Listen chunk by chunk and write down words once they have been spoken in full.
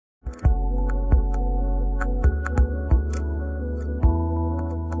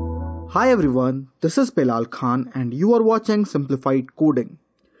Hi everyone, this is Bilal Khan and you are watching Simplified Coding.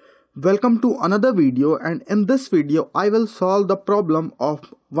 Welcome to another video, and in this video I will solve the problem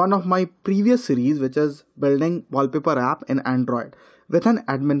of one of my previous series, which is building wallpaper app in Android with an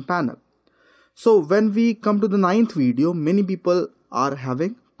admin panel. So when we come to the 9th video, many people are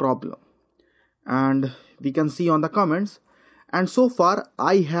having problem and we can see on the comments, and so far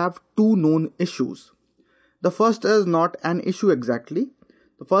I have two known issues. The first is not an issue exactly.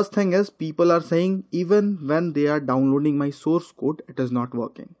 The first thing is people are saying even when they are downloading my source code, it is not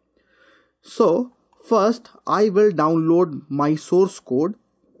working. So first I will download my source code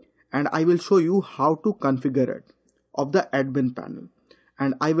and I will show you how to configure it of the admin panel,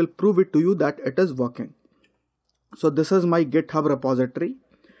 and I will prove it to you that it is working. So this is my GitHub repository,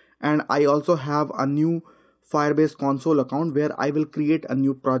 and I also have a new Firebase console account where I will create a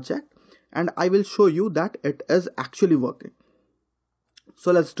new project and I will show you that it is actually working.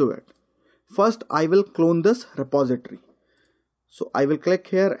 So let's do it. First I will clone this repository. So I will click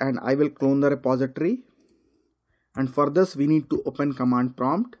here and I will clone the repository, and for this we need to open command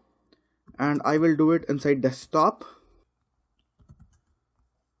prompt, and I will do it inside desktop.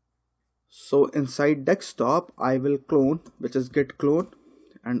 So inside desktop I will clone, which is git clone,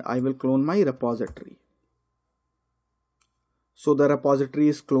 and I will clone my repository. So the repository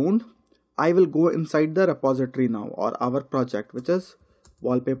is cloned. I will go inside the repository now, or our project, which is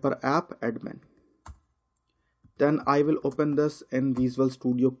wallpaper app admin. Then I will open this in Visual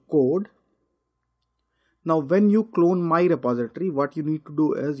Studio Code. Now when you clone my repository, what you need to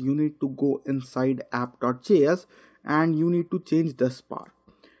do is you need to go inside app.js and you need to change this part.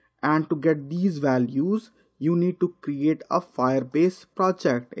 And to get these values, you need to create a Firebase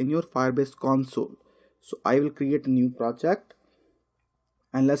project in your Firebase console. So I will create a new project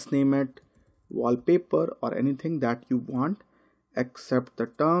and let's name it wallpaper or anything that you want. Accept the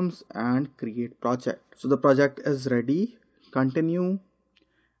terms and create project. So the project is ready. Continue.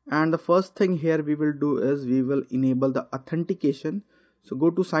 And the first thing here we will do is we will enable the authentication. So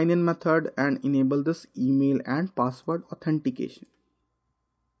go to sign in method and enable this email and password authentication.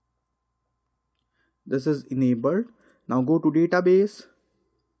 This is enabled. Now go to database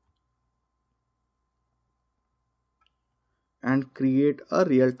and create a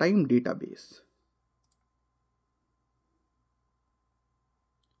real-time database.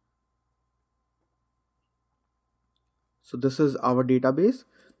 So this is our database.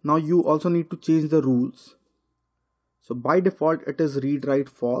 Now you also need to change the rules. So by default it is read write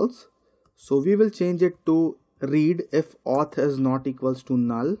false. So we will change it to read if auth is not equals to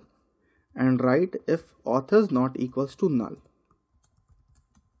null, and write if auth is not equals to null.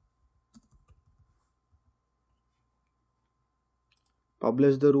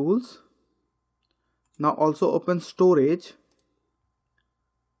 Publish the rules. Now also open storage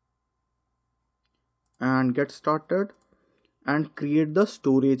and get started and create the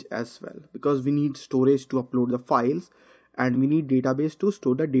storage as well, because we need storage to upload the files and we need database to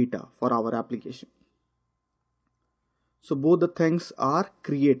store the data for our application. So both the things are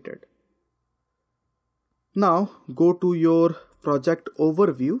created. Now go to your project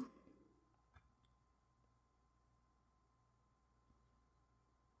overview .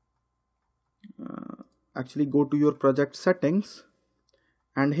 Actually go to your project settings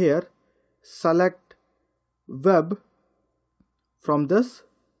and here select web from this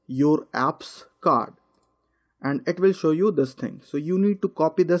your apps card, and it will show you this thing. So you need to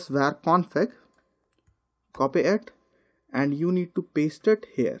copy this var config, copy it, and you need to paste it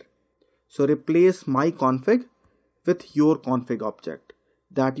here. So replace my config with your config object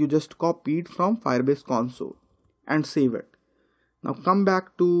that you just copied from Firebase console and save it. Now come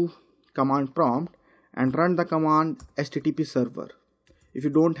back to command prompt and run the command http server. If you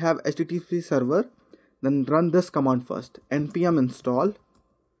don't have http server, then run this command first, npm install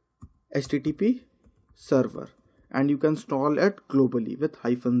http server, and you can install it globally with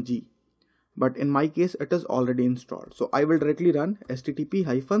 -g, but in my case it is already installed, so I will directly run http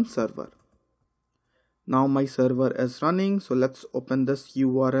server. Now my server is running, so let's open this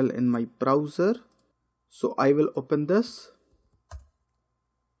URL in my browser. So I will open this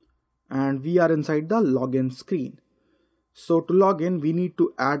and we are inside the login screen. So to log in, we need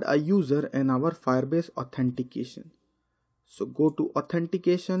to add a user in our Firebase authentication. So go to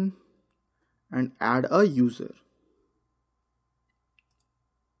authentication and add a user.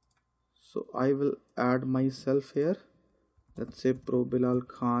 So I will add myself here. Let's say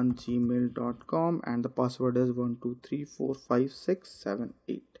probelalkhan@gmail.com and the password is 1234567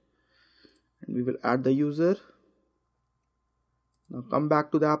 and we will add the user. Now come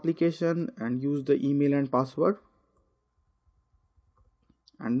back to the application and use the email and password.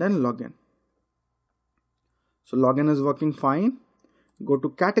 and then login. So login is working fine. Go to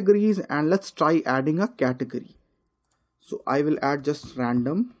categories and let's try adding a category. So I will add just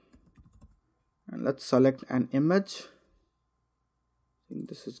random and let's select an image. I think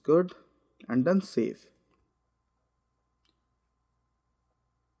this is good, and then save.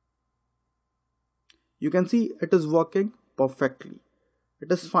 You can see it is working perfectly.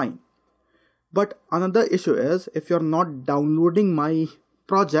 It is fine. But another issue is if you're not downloading my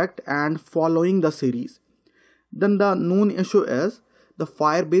project and following the series, then the known issue is the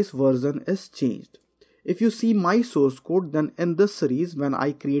Firebase version is changed. If you see my source code, then in this series, when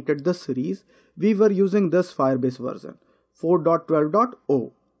I created this series, we were using this Firebase version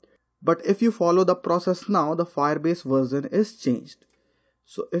 4.12.0. But if you follow the process now, the Firebase version is changed.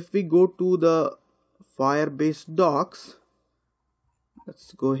 So if we go to the Firebase docs,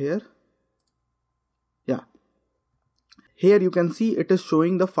 let's go here. Yeah. Here you can see it is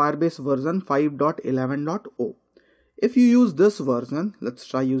showing the Firebase version 5.11.0. If you use this version, let's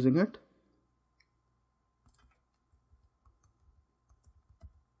try using it.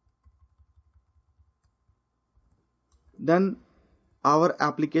 Then our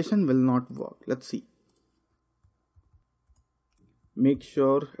application will not work. Let's see. Make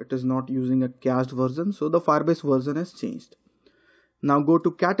sure it is not using a cached version. So the Firebase version is changed. Now go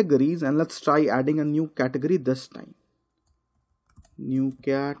to categories and let's try adding a new category this time. New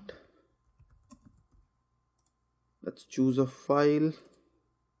cat. Let's choose a file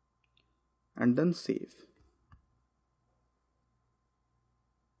and then save.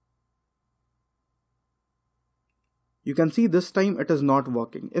 You can see this time it is not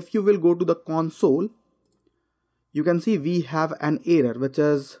working. If you will go to the console, you can see we have an error which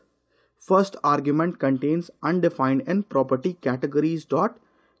is first argument contains undefined in property categories dot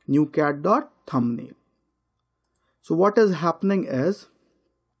new cat dot thumbnail. So what is happening is,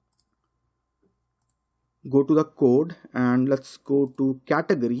 go to the code and let's go to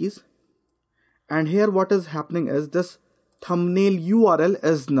categories, and here what is happening is this thumbnail URL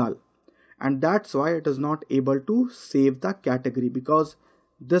is null, and that's why it is not able to save the category because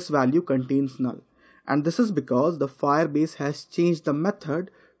this value contains null. And this is because the Firebase has changed the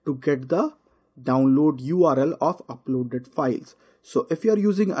method to get the download URL of uploaded files. So if you are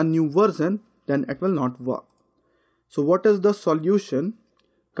using a new version, then it will not work. So what is the solution?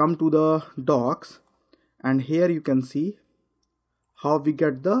 Come to the docs, and here you can see how we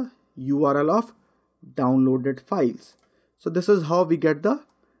get the URL of downloaded files. So this is how we get the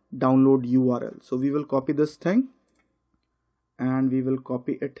download URL. So we will copy this thing and we will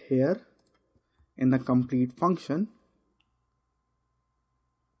copy it here in the complete function.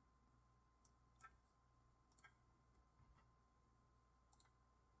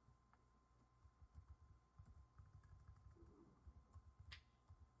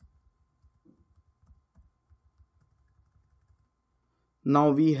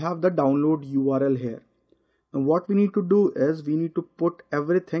 Now we have the download URL here. Now what we need to do is we need to put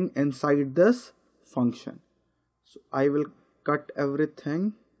everything inside this function. So I will cut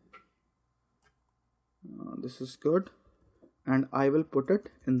everything. This is good, and I will put it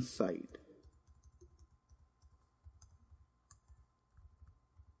inside.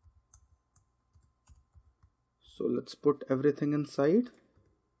 So let's put everything inside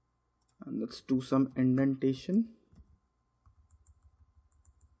and let's do some indentation.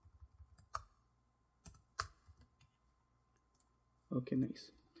 Okay, nice.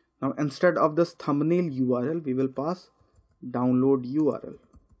 Now instead of this thumbnail URL, we will pass download URL.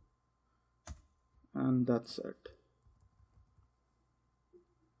 And that's it.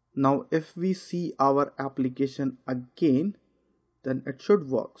 Now if we see our application again, then it should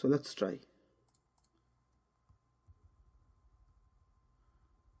work. So let's try.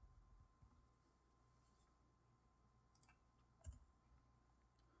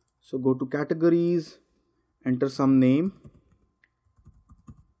 So go to categories, enter some name,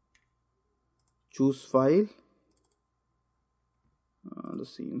 choose file, the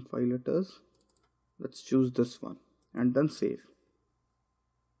same file it is. Let's choose this one and then save.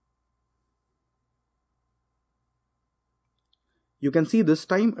 You can see this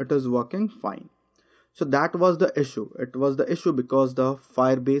time it is working fine. So that was the issue. It was the issue because the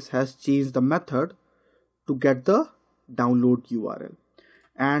Firebase has changed the method to get the download URL.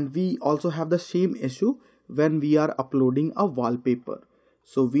 And we also have the same issue when we are uploading a wallpaper.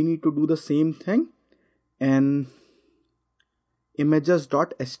 So we need to do the same thing in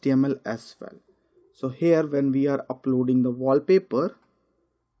images.html as well. So here when we are uploading the wallpaper,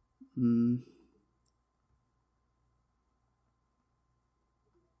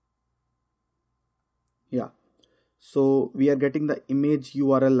 yeah. So we are getting the image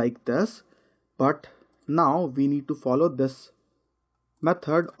URL like this, but now we need to follow this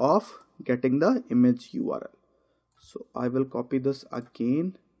method of getting the image URL. So I will copy this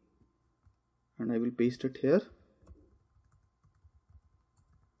again and I will paste it here.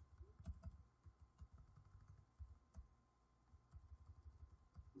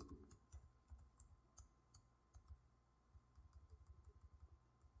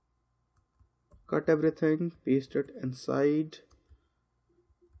 Cut everything, paste it inside.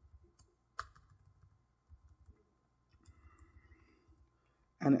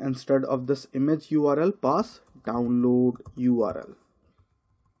 And instead of this image URL, pass download URL.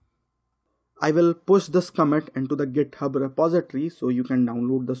 I will push this commit into the GitHub repository so you can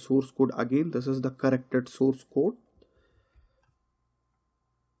download the source code again. This is the corrected source code.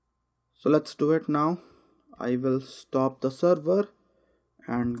 So let's do it now. I will stop the server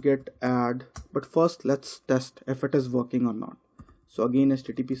and git add, but first let's test if it is working or not. So again,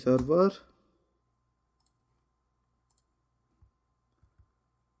 HTTP server,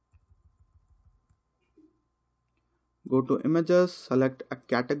 go to images, select a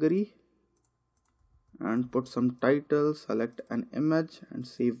category and put some title, select an image and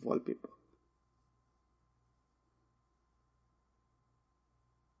save wallpaper.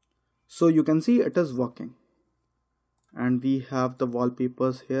 So you can see it is working. And we have the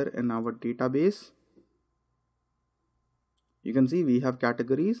wallpapers here in our database. You can see we have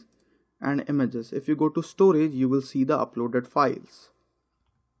categories and images. If you go to storage, you will see the uploaded files.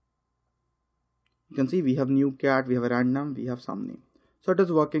 You can see we have new cat, we have a random, we have some name. So it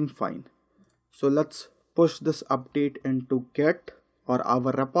is working fine. So let's push this update into Git or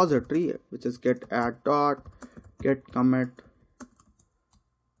our repository, which is git add dot git commit.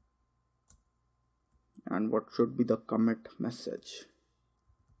 And what should be the commit message?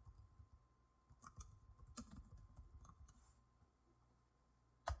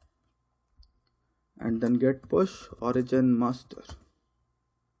 And then git push origin master.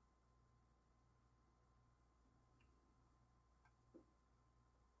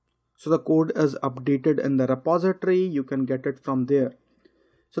 So the code is updated in the repository. You can get it from there.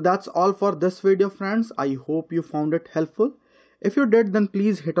 So that's all for this video, friends. I hope you found it helpful. If you did, then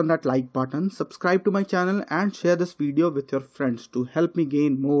please hit on that like button, subscribe to my channel and share this video with your friends to help me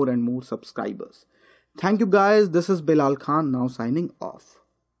gain more and more subscribers. Thank you guys. This is Bilal Khan now signing off.